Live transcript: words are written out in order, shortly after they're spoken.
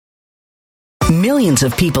Millions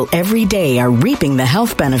of people every day are reaping the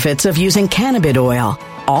health benefits of using cannabis oil,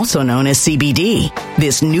 also known as CBD.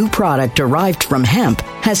 This new product derived from hemp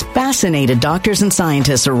has fascinated doctors and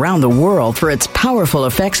scientists around the world for its powerful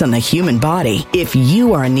effects on the human body. If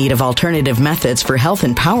you are in need of alternative methods for health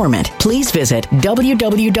empowerment, please visit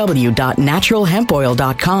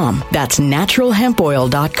www.naturalhempoil.com. That's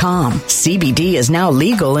naturalhempoil.com. CBD is now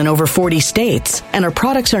legal in over 40 states, and our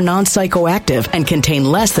products are non-psychoactive and contain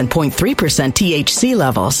less than 0.3% THC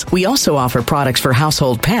levels. We also offer products for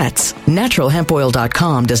household pets.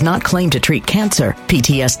 Naturalhempoil.com does not claim to treat cancer,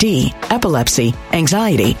 PTSD, epilepsy,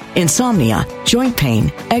 anxiety, insomnia, joint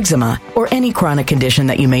pain, eczema, or any chronic condition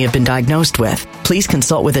that you may have been diagnosed with. Please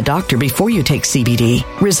consult with a doctor before you take CBD.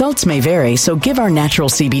 Results may vary, so give our natural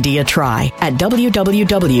CBD a try at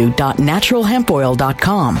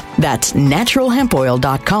www.naturalhempoil.com. That's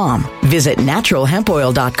naturalhempoil.com. Visit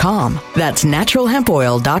naturalhempoil.com. That's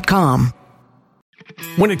naturalhempoil.com.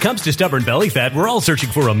 When it comes to stubborn belly fat, we're all searching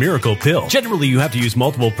for a miracle pill. Generally, you have to use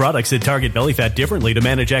multiple products that target belly fat differently to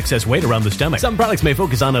manage excess weight around the stomach. Some products may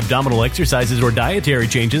focus on abdominal exercises or dietary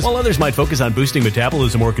changes, while others might focus on boosting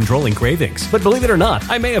metabolism or controlling cravings. But believe it or not,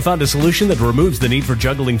 I may have found a solution that removes the need for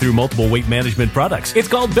juggling through multiple weight management products. It's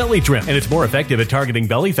called Belly Trim, and it's more effective at targeting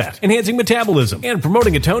belly fat, enhancing metabolism, and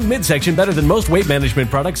promoting a toned midsection better than most weight management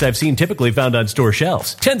products I've seen typically found on store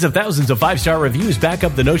shelves. Tens of thousands of 5-star reviews back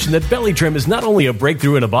up the notion that Belly Trim is not only a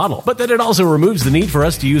breakthrough in a bottle, but that it also removes the need for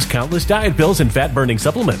us to use countless diet pills and fat-burning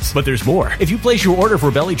supplements. But there's more. If you place your order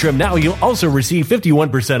for Belly Trim now, you'll also receive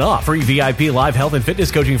 51% off, free VIP live health and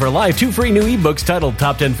fitness coaching for life, 2 free new ebooks titled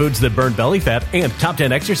Top 10 Foods That Burn Belly Fat and Top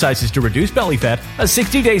 10 Exercises to Reduce Belly Fat, a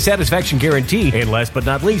 60-day satisfaction guarantee, and last but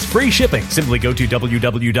not least, free shipping. Simply go to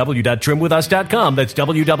www.trimwithus.com. That's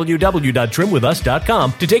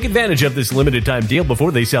www.trimwithus.com to take advantage of this limited time deal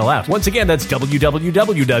before they sell out. Once again, that's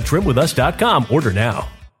www.trimwithus.com. Order now.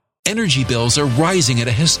 Energy bills are rising at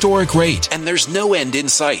a historic rate, and there's no end in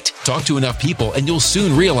sight. Talk to enough people, and you'll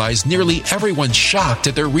soon realize nearly everyone's shocked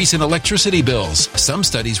at their recent electricity bills. Some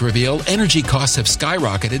studies reveal energy costs have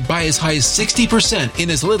skyrocketed by as high as 60%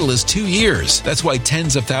 in as little as 2 years. That's why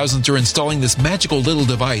tens of thousands are installing this magical little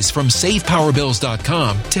device from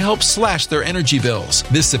SavePowerBills.com to help slash their energy bills.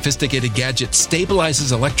 This sophisticated gadget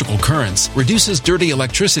stabilizes electrical currents, reduces dirty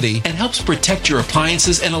electricity, and helps protect your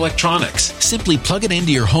appliances and electronics. Simply plug it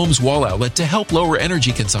into your home's wall outlet to help lower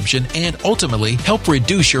energy consumption and ultimately help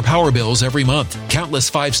reduce your power bills every month.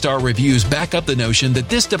 Countless 5-star reviews back up the notion that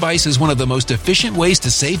this device is one of the most efficient ways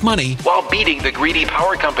to save money while beating the greedy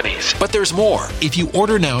power companies. But there's more. If you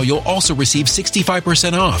order now, you'll also receive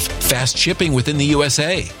 65% off, fast shipping within the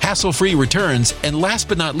USA, hassle-free returns, and last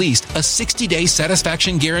but not least, a 60-day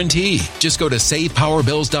satisfaction guarantee. Just go to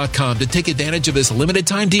SavePowerBills.com to take advantage of this limited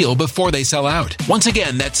time deal before they sell out. Once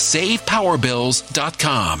again, that's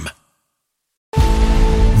SavePowerBills.com.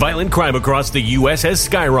 Violent crime across the U.S. has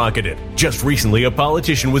skyrocketed. Just recently, a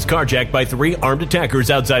politician was carjacked by 3 armed attackers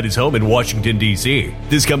outside his home in Washington, D.C.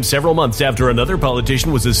 This comes several months after another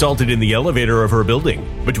politician was assaulted in the elevator of her building.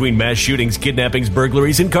 Between mass shootings, kidnappings,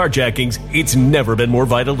 burglaries, and carjackings, it's never been more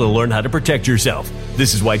vital to learn how to protect yourself.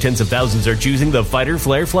 This is why tens of thousands are choosing the Fighter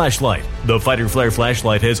Flare flashlight. The Fighter Flare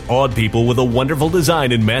flashlight has awed people with a wonderful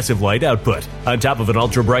design and massive light output. On top of an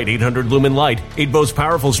ultra-bright 800-lumen light, it boasts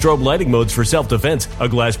powerful strobe lighting modes for self-defense, a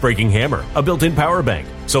glass-breaking hammer, a built-in power bank,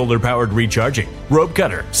 solar-powered recharging, rope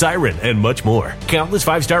cutter, siren, and much more. Countless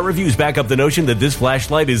 5-star reviews back up the notion that this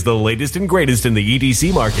flashlight is the latest and greatest in the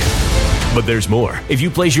EDC market. But there's more. If you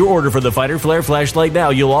place your order for the Fighter Flare flashlight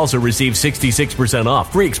now, you'll also receive 66%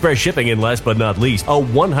 off, free express shipping, and last but not least, a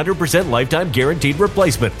 100% lifetime guaranteed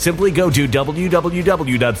replacement. Simply go to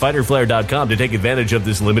www.fighterflare.com to take advantage of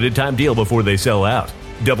this limited time deal before they sell out.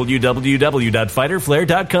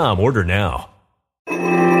 www.fighterflare.com. Order now.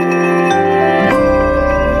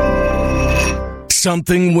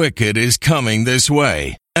 Something wicked is coming this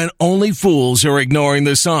way, and only fools are ignoring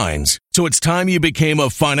the signs. So it's time you became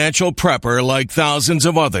a financial prepper like thousands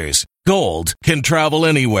of others. Gold can travel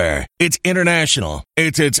anywhere. It's international.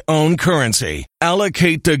 It's its own currency.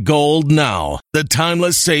 Allocate to gold now, the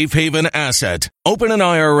timeless safe haven asset. Open an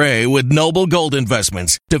IRA with Noble Gold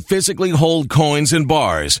Investments to physically hold coins and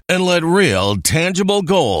bars and let real, tangible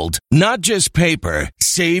gold, not just paper,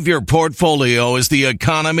 Save your portfolio as the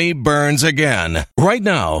economy burns again. Right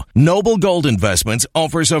now, Noble Gold Investments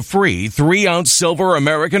offers a free 3-ounce silver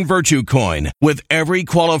American Virtue coin with every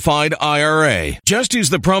qualified IRA. Just use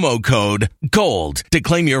the promo code GOLD to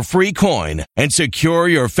claim your free coin and secure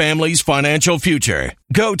your family's financial future.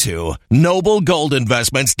 Go to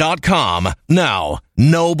noblegoldinvestments.com now.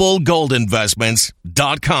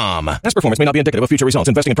 noblegoldinvestments.com. Past performance may not be indicative of future results.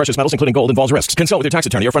 Investing in precious metals, including gold, involves risks. Consult with your tax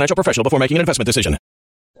attorney or financial professional before making an investment decision.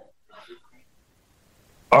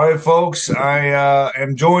 All right, folks. I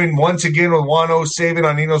am joined once again with Juan Savin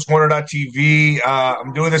on Nino'sCorner.tv.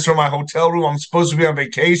 I'm doing this from my hotel room. I'm supposed to be on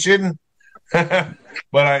vacation, but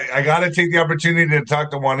I got to take the opportunity to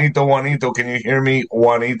talk to Juanito. Juanito, can you hear me,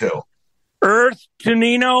 Juanito? Earth to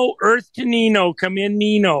Nino, Earth to Nino. Come in,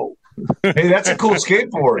 Nino. Hey, that's a cool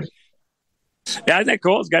skateboard. Yeah, isn't that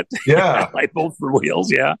cool? It's got like both for wheels.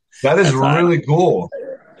 Yeah, that is really cool.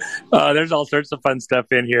 There's all sorts of fun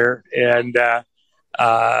stuff in here, and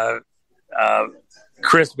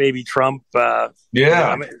Chris, baby Trump. I'm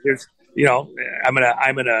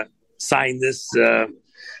gonna sign this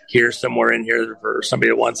here somewhere in here for somebody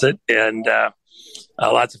that wants it, and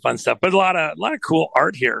lots of fun stuff. But a lot of cool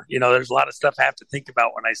art here. There's a lot of stuff I have to think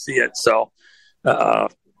about when I see it. So.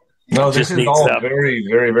 No, this is all very,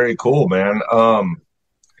 very, very cool, man.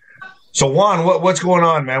 So Juan, what's going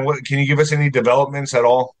on, man? Can you give us any developments at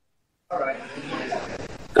all?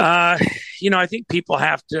 I think people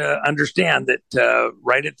have to understand that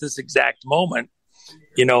right at this exact moment,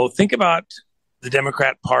 think about the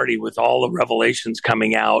Democrat Party with all the revelations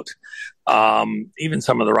coming out, even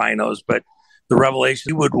some of the rhinos, but the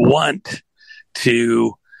revelation, we would want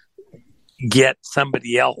to get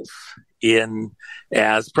somebody else in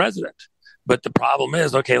as president. But the problem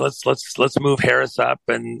is, okay, let's move Harris up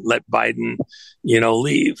and let Biden,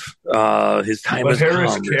 leave. His time has come.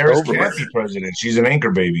 Harris can't be president. She's an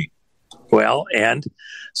anchor baby. Well, and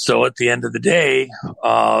so at the end of the day,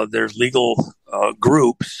 there's legal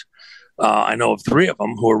groups. I know of 3 of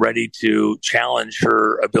them who are ready to challenge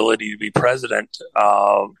her ability to be president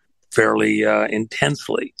fairly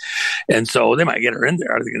intensely. And so they might get her in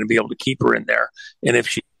there. Are they going to be able to keep her in there? And if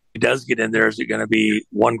she does get in there, is it going to be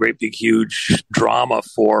one great big huge drama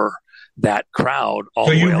for that crowd?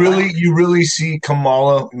 So you really see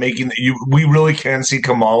Kamala we really can see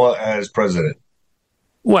Kamala as president?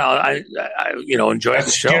 Well, I enjoy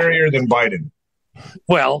the show. Scarier than Biden.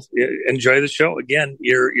 Well, enjoy the show. Again,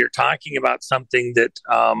 you're talking about something that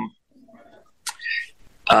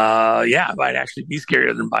might actually be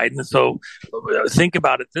scarier than Biden. So think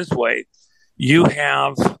about it this way. You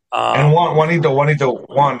have and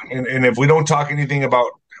Juan, and if we don't talk anything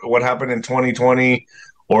about what happened in 2020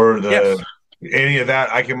 or any of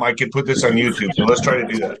that, I can put this on YouTube. So let's try to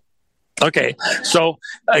do that. Okay. So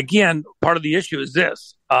again, part of the issue is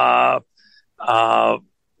this: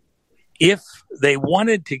 if they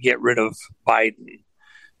wanted to get rid of Biden,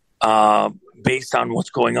 based on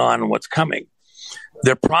what's going on and what's coming,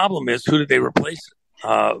 their problem is, who do they replace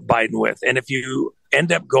Biden with? And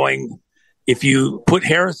if you put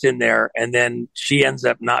Harris in there and then she ends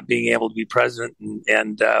up not being able to be president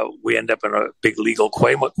and we end up in a big legal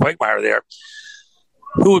quagmire there,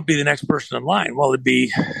 who would be the next person in line? Well, it'd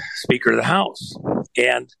be Speaker of the House.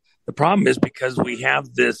 And the problem is, because we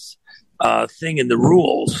have this thing in the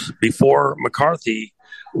rules, before McCarthy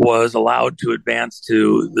was allowed to advance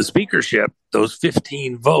to the speakership, those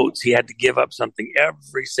 15 votes, he had to give up something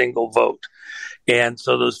every single vote. And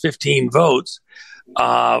so those 15 votes,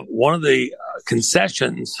 one of the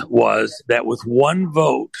concessions was that with one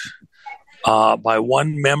vote by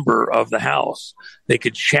one member of the House, they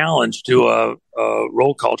could challenge to a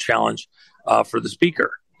roll call challenge for the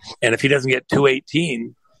speaker. And if he doesn't get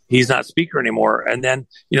 218, he's not speaker anymore. And then,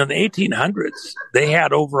 in the 1800s, they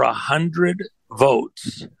had over 100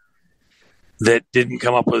 votes that didn't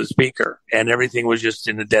come up with a speaker, and everything was just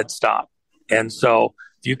in a dead stop. And so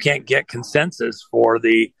if you can't get consensus for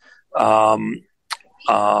the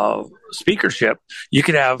speakership, you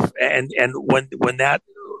could have, and when that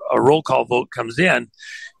a roll call vote comes in,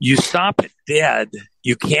 you stop it dead.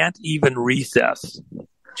 You can't even recess.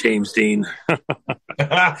 James Dean.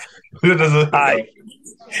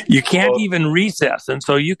 You can't even recess. And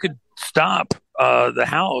so you could stop the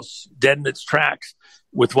House dead in its tracks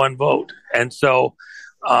with one vote. And so,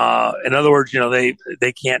 in other words,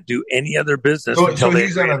 they can't do any other business. So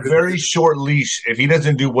he's on a very short leash. If he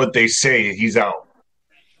doesn't do what they say, he's out.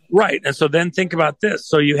 Right. And so then think about this.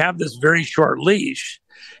 So you have this very short leash.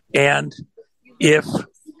 And if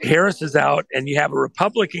Harris is out, and you have a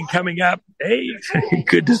Republican coming up. Hey,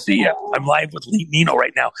 good to see you. I'm live with Nino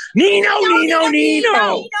right now. Nino. Are you on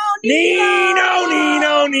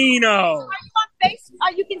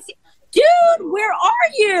Facebook? You can see. Dude, where are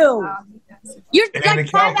you? You're like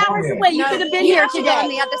 5 hours away. You could have been here today. On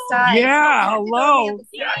the other side. Yeah, hello.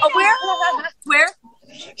 Oh, where?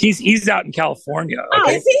 He's out in California. Oh,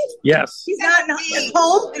 Okay? is he? Yes. He's not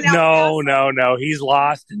home? No. He's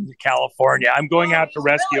lost in California. I'm going out to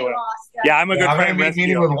rescue him. Yeah, I'm going to try and rescue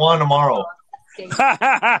meeting him. with Juan tomorrow.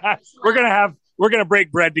 We're gonna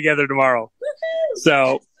break bread together tomorrow.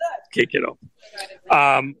 So, okay, kiddo.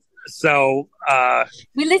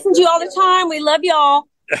 We listen to you all the time. We love y'all.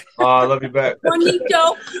 I love you back.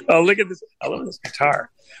 Juanito. Oh, look at this! I love this guitar.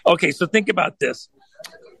 Okay, so think about this.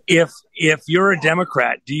 If you're a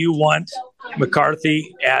Democrat, do you want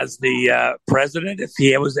McCarthy as the president if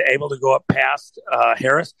he was able to go up past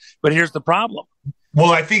Harris? But here's the problem.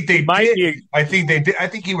 Well, I think they did. I think they did. I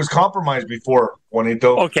think he was compromised before when he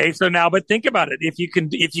told. Okay, so now, but think about it. If you can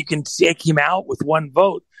take him out with one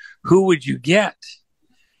vote, who would you get?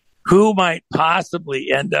 Who might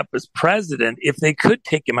possibly end up as president if they could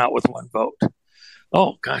take him out with one vote?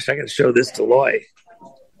 Oh gosh, I got to show this to Loy.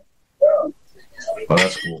 Oh,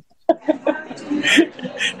 that's cool.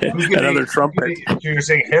 Another trumpet. You're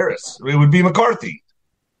saying Harris? It would be McCarthy.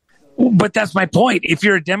 But that's my point. If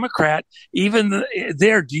you're a Democrat, even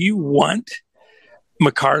there, do you want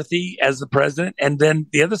McCarthy as the president? And then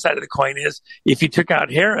the other side of the coin is, if you took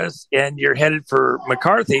out Harris and you're headed for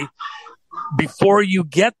McCarthy, before you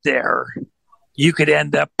get there, you could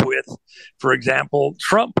end up with, for example,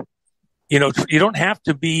 Trump. You know, you don't have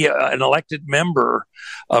to be an elected member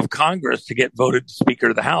of Congress to get voted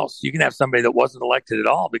Speaker of the House. You can have somebody that wasn't elected at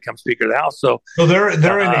all become Speaker of the House. So they're in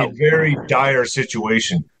a very dire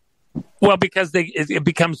situation. Well, because it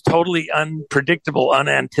becomes totally unpredictable,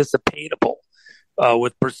 unanticipatable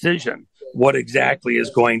with precision what exactly is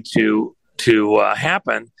going to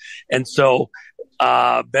happen. And so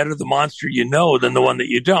better the monster you know than the one that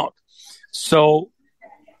you don't. So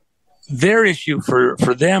their issue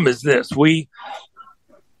for them is this. We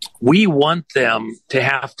want them to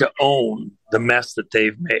have to own the mess that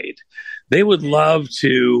they've made. They would love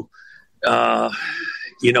to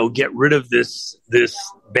get rid of this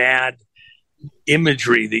bad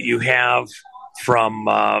imagery that you have from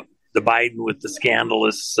the Biden with the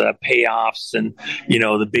scandalous payoffs and,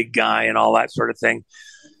 the big guy and all that sort of thing.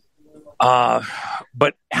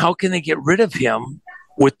 But how can they get rid of him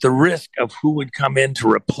with the risk of who would come in to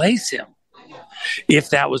replace him if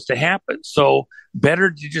that was to happen? So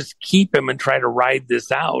better to just keep him and try to ride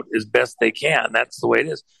this out as best they can. That's the way it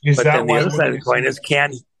is. But then the other side of the coin is,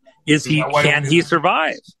 can he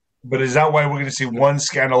survive? But is that why we're going to see one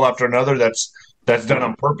scandal after another that's done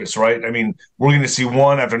on purpose, right? I mean, we're going to see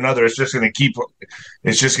one after another. It's just going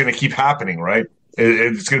to keep happening, right?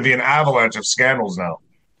 It's going to be an avalanche of scandals now.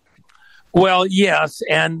 Well, yes,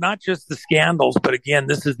 and not just the scandals, but again,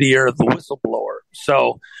 this is the year of the whistleblower.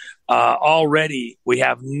 So already we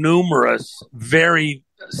have numerous very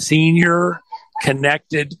senior,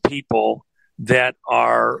 connected people that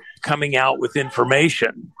are coming out with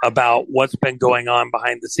information about what's been going on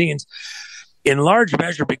behind the scenes, in large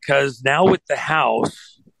measure because now with the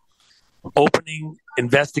House opening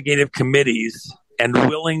investigative committees and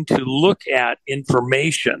willing to look at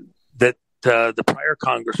information that the prior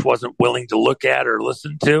Congress wasn't willing to look at or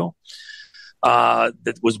listen to,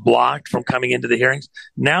 that was blocked from coming into the hearings.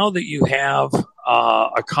 Now that you have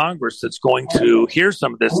a Congress that's going to hear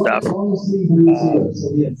some of this stuff.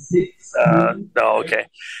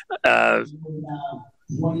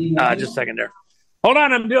 Just a second there. Hold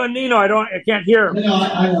on, I'm doing Nino. I can't hear him.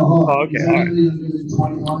 Oh, okay.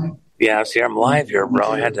 All right. Yeah, see, I'm live here,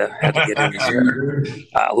 bro. I had to get in here.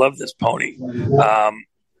 I love this pony.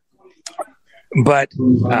 But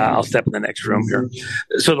I'll step in the next room here.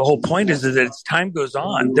 So the whole point is that as time goes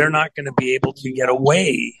on, they're not going to be able to get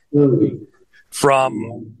away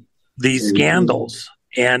from these scandals,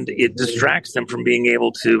 and it distracts them from being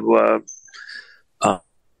able to,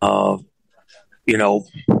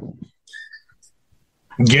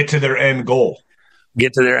 get to their end goal.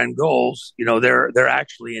 Get to their end goals. They're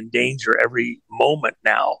actually in danger every moment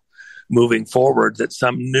now, moving forward. That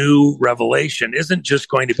some new revelation isn't just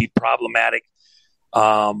going to be problematic.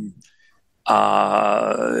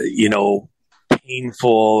 Painful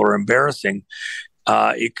or embarrassing,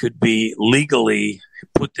 it could be legally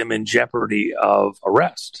put them in jeopardy of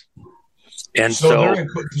arrest. And so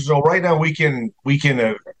right now we can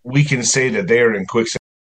say that they are in quicksand.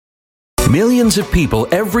 Millions of people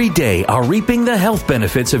every day are reaping the health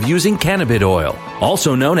benefits of using cannabis oil.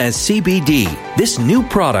 also known as CBD. This new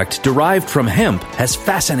product derived from hemp has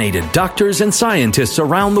fascinated doctors and scientists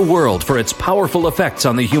around the world for its powerful effects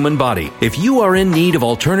on the human body. If you are in need of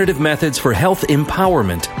alternative methods for health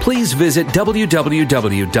empowerment, please visit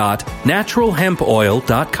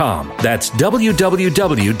www.naturalhempoil.com. That's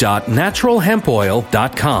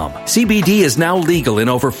www.naturalhempoil.com. CBD is now legal in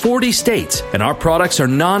over 40 states, and our products are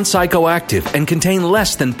non-psychoactive and contain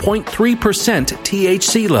less than 0.3%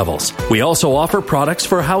 THC levels. We also offer products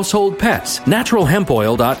for household pets.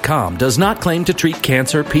 Naturalhempoil.com does not claim to treat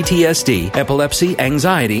cancer, PTSD, epilepsy,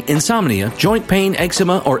 anxiety, insomnia, joint pain,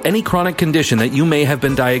 eczema, or any chronic condition that you may have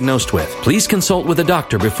been diagnosed with. Please consult with a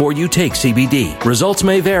doctor before you take CBD. Results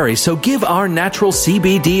may vary, so give our natural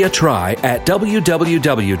CBD a try at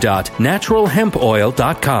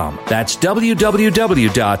www.naturalhempoil.com. That's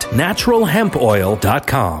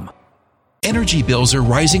www.naturalhempoil.com. Energy bills are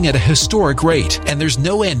rising at a historic rate, and there's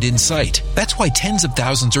no end in sight. That's why tens of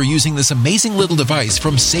thousands are using this amazing little device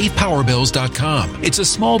from SavePowerBills.com. It's a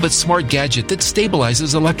small but smart gadget that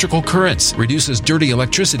stabilizes electrical currents, reduces dirty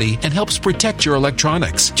electricity, and helps protect your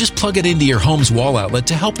electronics. Just plug it into your home's wall outlet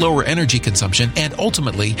to help lower energy consumption and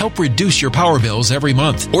ultimately help reduce your power bills every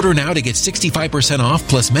month. Order now to get 65% off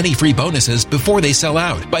plus many free bonuses before they sell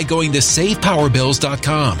out by going to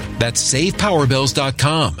SavePowerBills.com. That's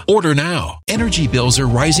SavePowerBills.com. Order now. Energy bills are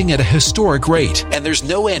rising at a historic rate, and there's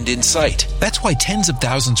no end in sight. That's why tens of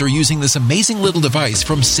thousands are using this amazing little device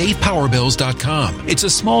from SavePowerBills.com. It's a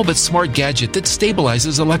small but smart gadget that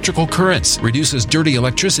stabilizes electrical currents, reduces dirty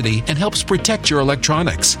electricity, and helps protect your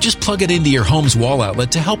electronics. Just plug it into your home's wall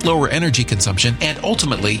outlet to help lower energy consumption and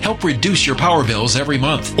ultimately help reduce your power bills every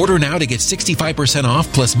month. Order now to get 65%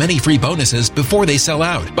 off plus many free bonuses before they sell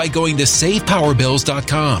out by going to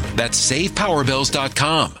SavePowerBills.com. That's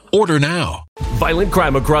SavePowerBills.com. Order now. Violent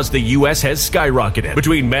crime across the U.S. has skyrocketed.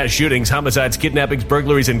 Between mass shootings, homicides, kidnappings,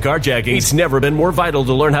 burglaries, and carjackings, it's never been more vital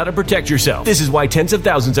to learn how to protect yourself. This is why tens of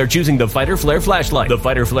thousands are choosing the Fighter Flare flashlight. The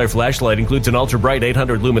Fighter Flare flashlight includes an ultra-bright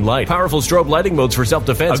 800 lumen light, powerful strobe lighting modes for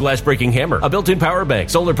self-defense, a glass-breaking hammer, a built-in power bank,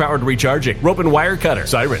 solar-powered recharging, rope and wire cutter,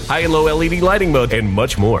 siren, high and low LED lighting mode, and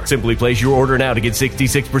much more. Simply place your order now to get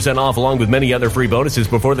 66% off along with many other free bonuses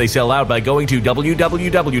before they sell out by going to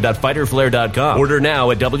www.fighterflare.com. Order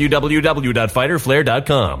now at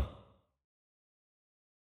www.fighterflare.com.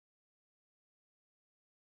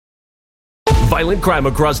 Violent crime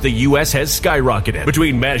across the U.S. has skyrocketed.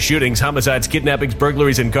 Between mass shootings, homicides, kidnappings,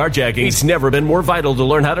 burglaries, and carjackings, it's never been more vital to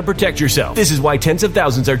learn how to protect yourself. This is why tens of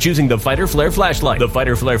thousands are choosing the Fighter Flare flashlight. The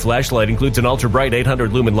Fighter Flare flashlight includes an ultra-bright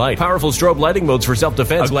 800 lumen light, powerful strobe lighting modes for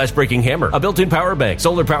self-defense, a glass-breaking hammer, a built-in power bank,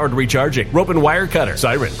 solar-powered recharging, rope and wire cutter,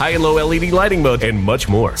 siren, high and low LED lighting mode, and much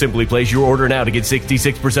more. Simply place your order now to get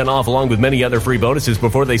 66% off along with many other free bonuses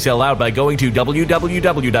before they sell out by going to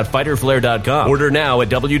www.fighterflare.com. Order now at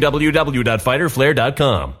www.fighterflare.com.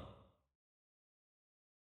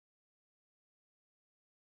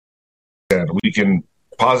 We can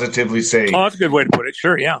positively say, oh, that's a good way to put it.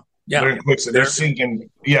 Sure, yeah. They're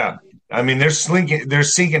sinking. Yeah, I mean they're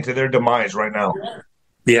sinking to their demise right now.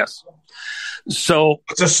 Yes. So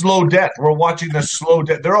it's a slow death. We're watching the slow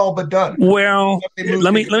death. They're all but done. Well,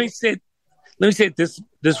 let me say it this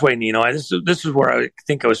way, Nino. This is where I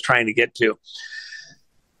think I was trying to get to.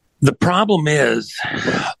 The problem is,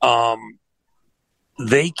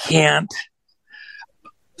 they can't,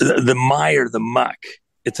 the mire, the muck,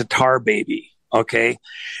 it's a tar baby, okay?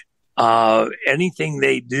 Anything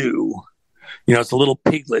they do, it's a little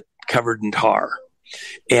piglet covered in tar.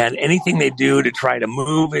 And anything they do to try to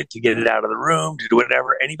move it, to get it out of the room, to do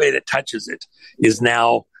whatever, anybody that touches it is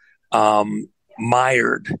now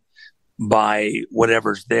mired by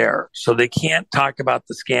whatever's there. So they can't talk about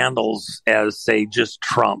the scandals as, say, just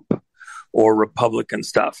Trump or Republican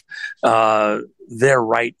stuff. They're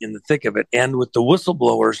right in the thick of it. And with the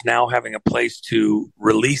whistleblowers now having a place to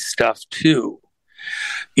release stuff too,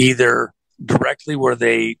 either directly where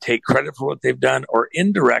they take credit for what they've done or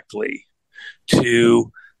indirectly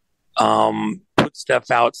to put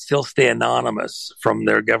stuff out, still stay anonymous from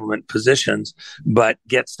their government positions, but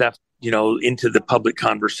get stuff, into the public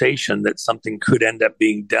conversation that something could end up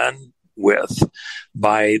being done with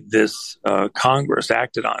by this Congress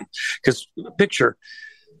acted on. Because picture,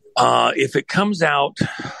 if it comes out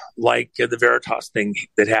like the Veritas thing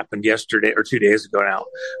that happened yesterday or 2 days ago now,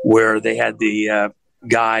 where they had the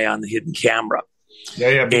guy on the hidden camera.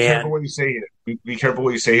 Yeah. Be careful what you say here. Be careful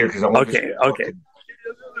what you say here because I want Okay.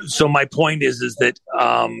 So my point is that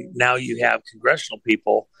now you have congressional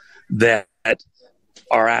people that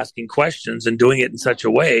are asking questions and doing it in such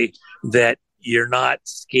a way that you're not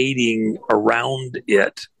skating around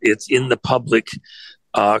it. It's in the public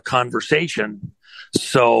conversation.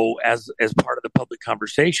 So as part of the public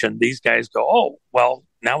conversation, these guys go, oh, well,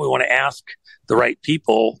 now we want to ask the right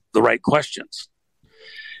people the right questions.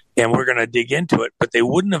 And we're going to dig into it. But they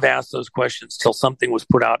wouldn't have asked those questions till something was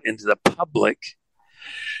put out into the public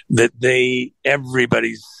that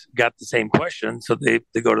everybody's got the same question. So they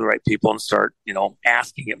go to the right people and start,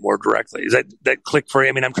 asking it more directly. Is that click for you?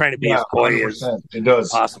 I mean, I'm trying to be as coy as it does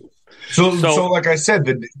possible. So like I said,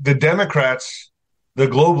 the Democrats, the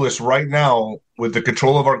globalists right now with the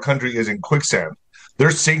control of our country is in quicksand.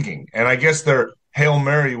 They're sinking. And I guess their Hail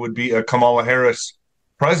Mary would be a Kamala Harris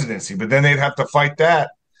presidency, but then they'd have to fight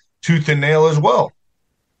that tooth and nail as well.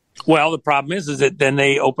 Well, the problem is that then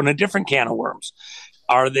they open a different can of worms.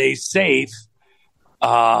 Are they safe?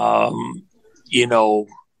 Tanking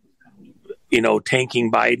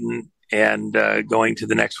Biden and going to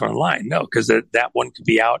the next one in line? No, because that one could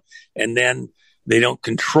be out, and then they don't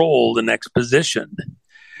control the next position.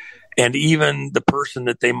 And even the person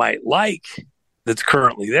that they might like that's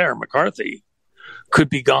currently there, McCarthy, could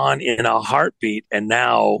be gone in a heartbeat, and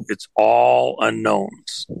now it's all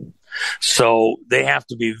unknowns. So they have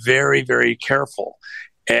to be very, very careful.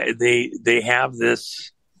 They have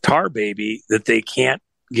this tar baby that they can't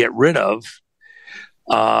get rid of.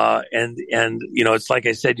 And it's like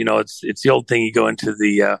I said, it's the old thing. You go into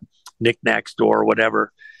the knick-knack store or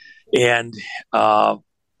whatever, and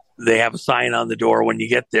they have a sign on the door when you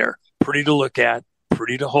get there, pretty to look at,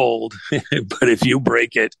 pretty to hold, but if you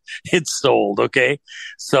break it, it's sold. Okay.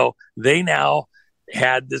 So they now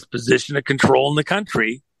had this position of control in the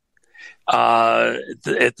country at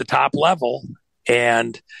the top level.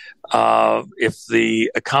 And if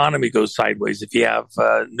the economy goes sideways, if you have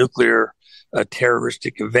a nuclear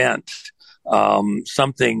terroristic event,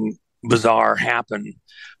 something bizarre happen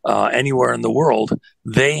anywhere in the world,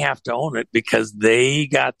 they have to own it because they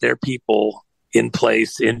got their people in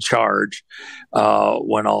place, in charge,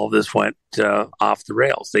 when all of this went off the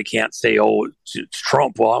rails. They can't say, oh, it's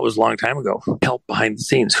Trump. Well, that was a long time ago. Help behind the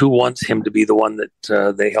scenes. Who wants him to be the one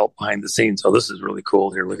that they help behind the scenes? Oh, this is really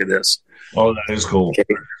cool. Here, look at this. Oh, that is cool.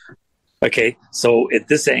 Okay. So at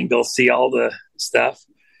this angle, see all the stuff?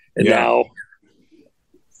 And now...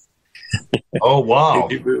 Oh, wow.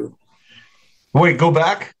 Wait, go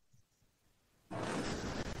back?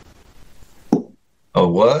 Oh,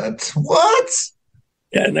 what?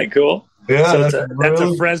 Yeah, isn't that cool? Yeah, so that's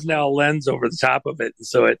a Fresnel lens over the top of it.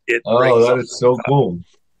 So it that is so cool.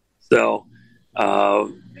 So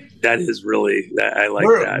that is really, I like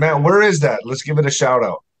that. Man, where is that? Let's give it a shout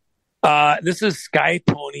out. This is Sky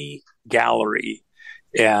Pony Gallery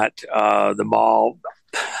at the mall.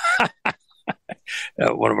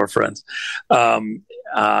 One of our friends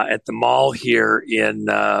at the mall here in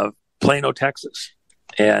Plano, Texas.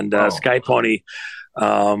 And Sky Pony,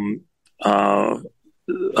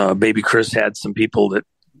 Baby Chris had some people that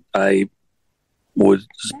I was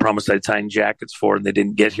promised I'd sign jackets for, and they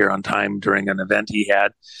didn't get here on time during an event he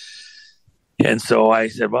had. And so I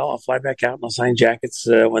said, well, I'll fly back out and I'll sign jackets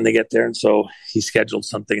when they get there. And so he scheduled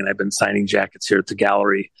something, and I've been signing jackets here at the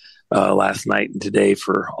gallery last night and today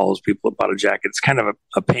for all those people that bought a jacket. It's kind of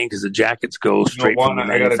a pain because the jackets go straight from the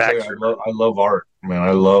manufacturer. I love art, man.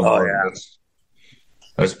 I love art. Yeah.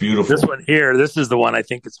 That's beautiful. This one here, this is the one I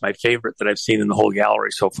think it's my favorite that I've seen in the whole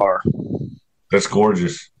gallery so far. That's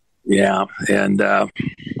gorgeous. Yeah, and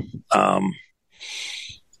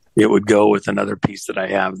it would go with another piece that I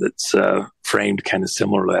have that's framed kind of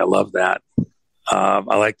similarly. I love that. I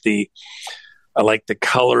like the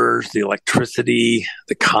colors, the electricity,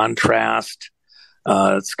 the contrast.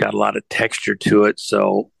 It's got a lot of texture to it.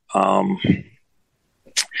 So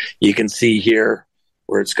you can see here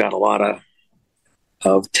where it's got a lot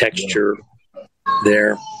of texture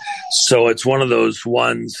there. So it's one of those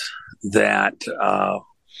ones that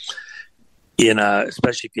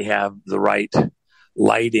especially if you have the right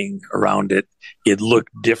lighting around it, it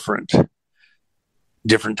looked different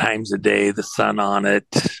times of day, the sun on it,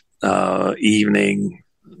 evening,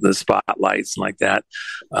 the spotlights and like that.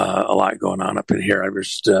 A lot going on up in here. I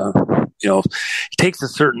just, it takes a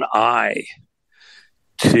certain eye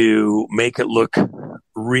to make it look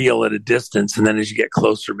real at a distance. And then as you get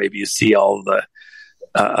closer, maybe you see all the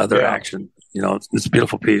other action. It's a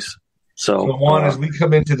beautiful piece. So Juan, as we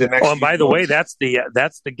come into the next, and by the way, that's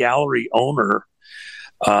the gallery owner,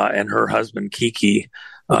 and her husband, Kiki,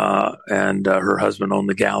 and her husband owned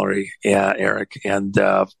the gallery, Eric, and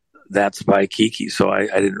that's by Kiki. So I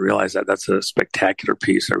didn't realize that. That's a spectacular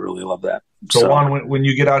piece. I really love that. So Juan, when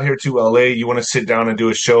you get out here to LA, you want to sit down and do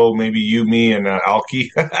a show, maybe you, me, and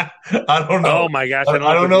Alki. I don't know. Oh my gosh, I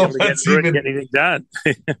don't know if that's even get anything done.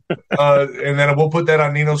 And then we'll put that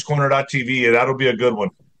on Nino'sCorner.tv. That'll be a good one.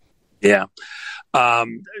 Yeah. So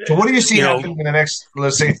what do you see happening in the next,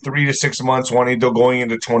 let's say, 3 to 6 months, Juanito, going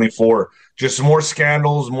into 24? Just more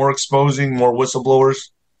scandals, more exposing, more whistleblowers?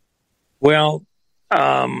 Well,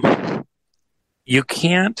 you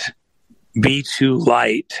can't be too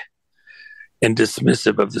light and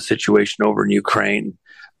dismissive of the situation over in Ukraine.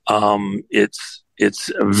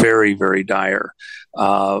 It's very, very dire.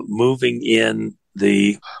 Moving in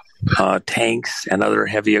the tanks and other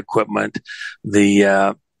heavy equipment,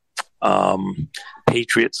 the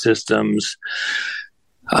Patriot systems,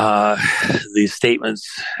 the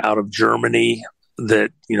statements out of Germany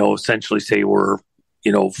that, essentially say we're,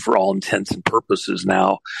 for all intents and purposes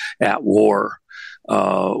now at war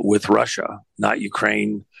with Russia, not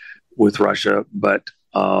Ukraine with Russia, but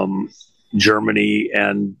Germany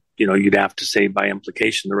and, you'd have to say by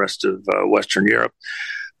implication the rest of Western Europe.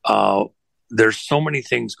 There's so many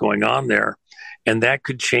things going on there, and that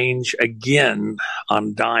could change again on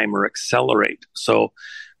a dime or accelerate. So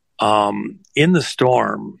in the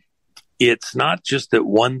storm, it's not just that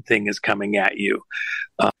one thing is coming at you.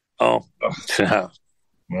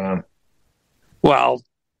 Man. Well,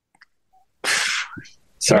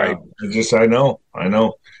 sorry. I know.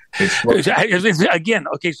 Again,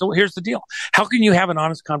 okay, so here's the deal. How can you have an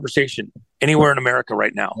honest conversation anywhere in America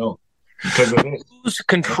right now? No, because of this. Who's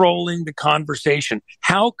controlling the conversation?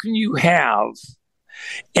 How can you have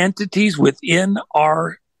entities within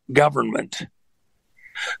our government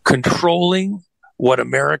controlling what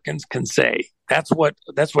Americans can say? That's what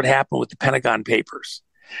happened with the Pentagon Papers.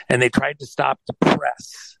 And they tried to stop the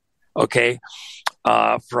press,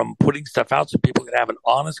 from putting stuff out so people could have an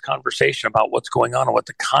honest conversation about what's going on and what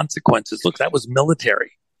the consequences. Look, that was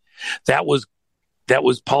military. That was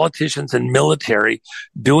politicians and military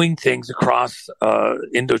doing things across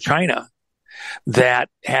Indochina that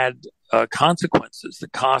had consequences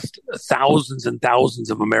that cost thousands and thousands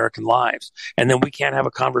of American lives. And then we can't have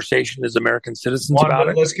a conversation as American citizens about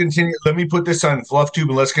it. Let's continue. Let me put this on FluffTube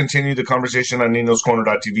and let's continue the conversation on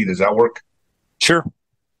Nino'sCorner.tv. Does that work? Sure.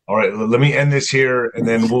 All right. Let me end this here and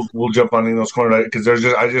then we'll jump on Nino's Corner because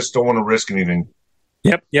I just don't want to risk anything.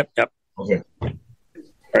 Yep. Okay. All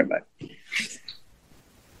right, bye.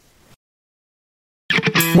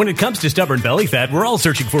 When it comes to stubborn belly fat, we're all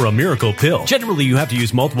searching for a miracle pill. Generally, you have to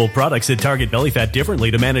use multiple products that target belly fat differently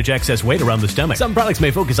to manage excess weight around the stomach. Some products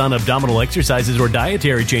may focus on abdominal exercises or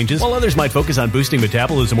dietary changes, while others might focus on boosting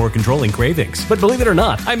metabolism or controlling cravings. But believe it or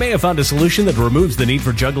not, I may have found a solution that removes the need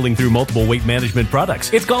for juggling through multiple weight management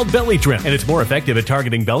products. It's called Belly Trim, and it's more effective at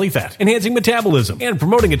targeting belly fat, enhancing metabolism, and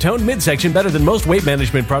promoting a toned midsection better than most weight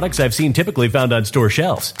management products I've seen typically found on store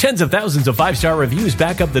shelves. Tens of thousands of 5-star reviews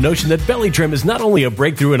back up the notion that Belly Trim is not only a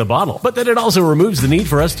breakthrough in a bottle, but that it also removes the need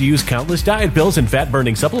for us to use countless diet pills and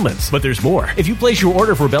fat-burning supplements. But there's more. If you place your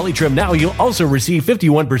order for Belly Trim now, you'll also receive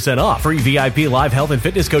 51% off, free VIP live health and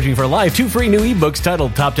fitness coaching for life, 2 free new ebooks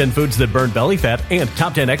titled Top 10 Foods That Burn Belly Fat and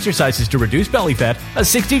Top 10 Exercises to Reduce Belly Fat, a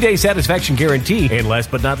 60-day satisfaction guarantee, and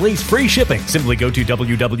last but not least, free shipping. Simply go to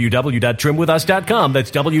www.trimwithus.com.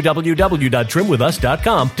 That's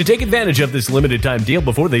www.trimwithus.com to take advantage of this limited time deal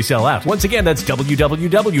before they sell out. Once again, that's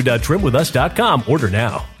www.trimwithus.com. Order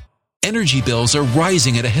now. Energy bills are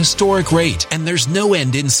rising at a historic rate, and there's no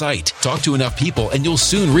end in sight. Talk to enough people, and you'll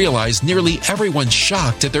soon realize nearly everyone's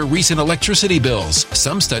shocked at their recent electricity bills.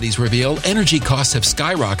 Some studies reveal energy costs have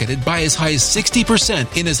skyrocketed by as high as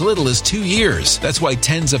 60% in as little as 2 years. That's why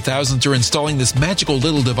tens of thousands are installing this magical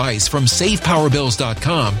little device from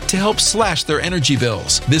SavePowerBills.com to help slash their energy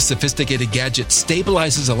bills. This sophisticated gadget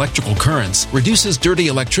stabilizes electrical currents, reduces dirty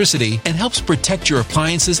electricity, and helps protect your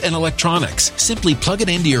appliances and electronics. Simply plug it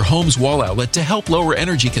into your home's wall outlet to help lower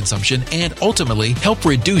energy consumption and ultimately help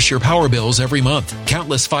reduce your power bills every month.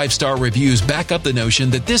 Countless 5-star reviews back up the notion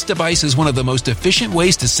that this device is one of the most efficient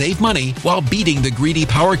ways to save money while beating the greedy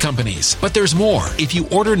power companies. But there's more. If you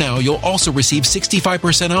order now, you'll also receive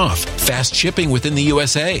 65% off, fast shipping within the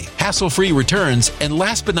USA, hassle-free returns, and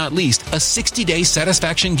last but not least, a 60-day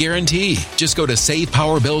satisfaction guarantee. Just go to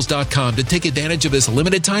SavePowerBills.com to take advantage of this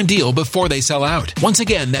limited time deal before they sell out. Once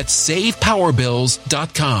again, that's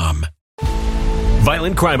SavePowerBills.com.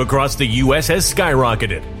 Violent crime across the U.S. has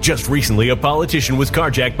skyrocketed. Just recently, a politician was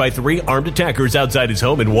carjacked by 3 armed attackers outside his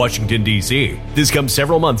home in Washington, D.C. This comes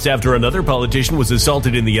several months after another politician was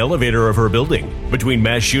assaulted in the elevator of her building. Between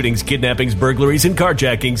mass shootings, kidnappings, burglaries, and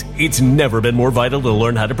carjackings, it's never been more vital to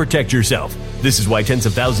learn how to protect yourself. This is why tens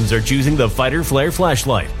of thousands are choosing the Fighter Flare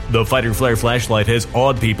flashlight. The Fighter Flare flashlight has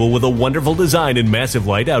awed people with a wonderful design and massive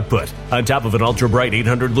light output. On top of an ultra-bright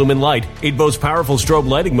 800 lumen light, it boasts powerful strobe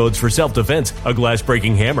lighting modes for self-defense, a glass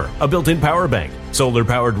glass-breaking hammer, a built-in power bank,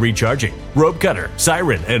 solar-powered recharging, rope cutter,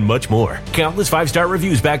 siren, and much more. Countless 5-star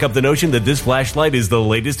reviews back up the notion that this flashlight is the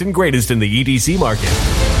latest and greatest in the EDC market.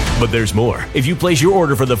 But there's more. If you place your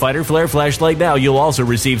order for the Fighter Flare flashlight now, you'll also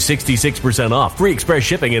receive 66% off, free express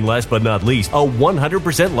shipping, and last but not least, a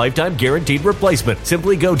 100% lifetime guaranteed replacement.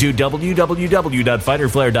 Simply go to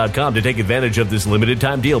www.fighterflare.com to take advantage of this limited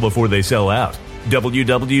time deal before they sell out.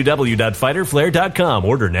 www.fighterflare.com.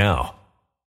 Order now.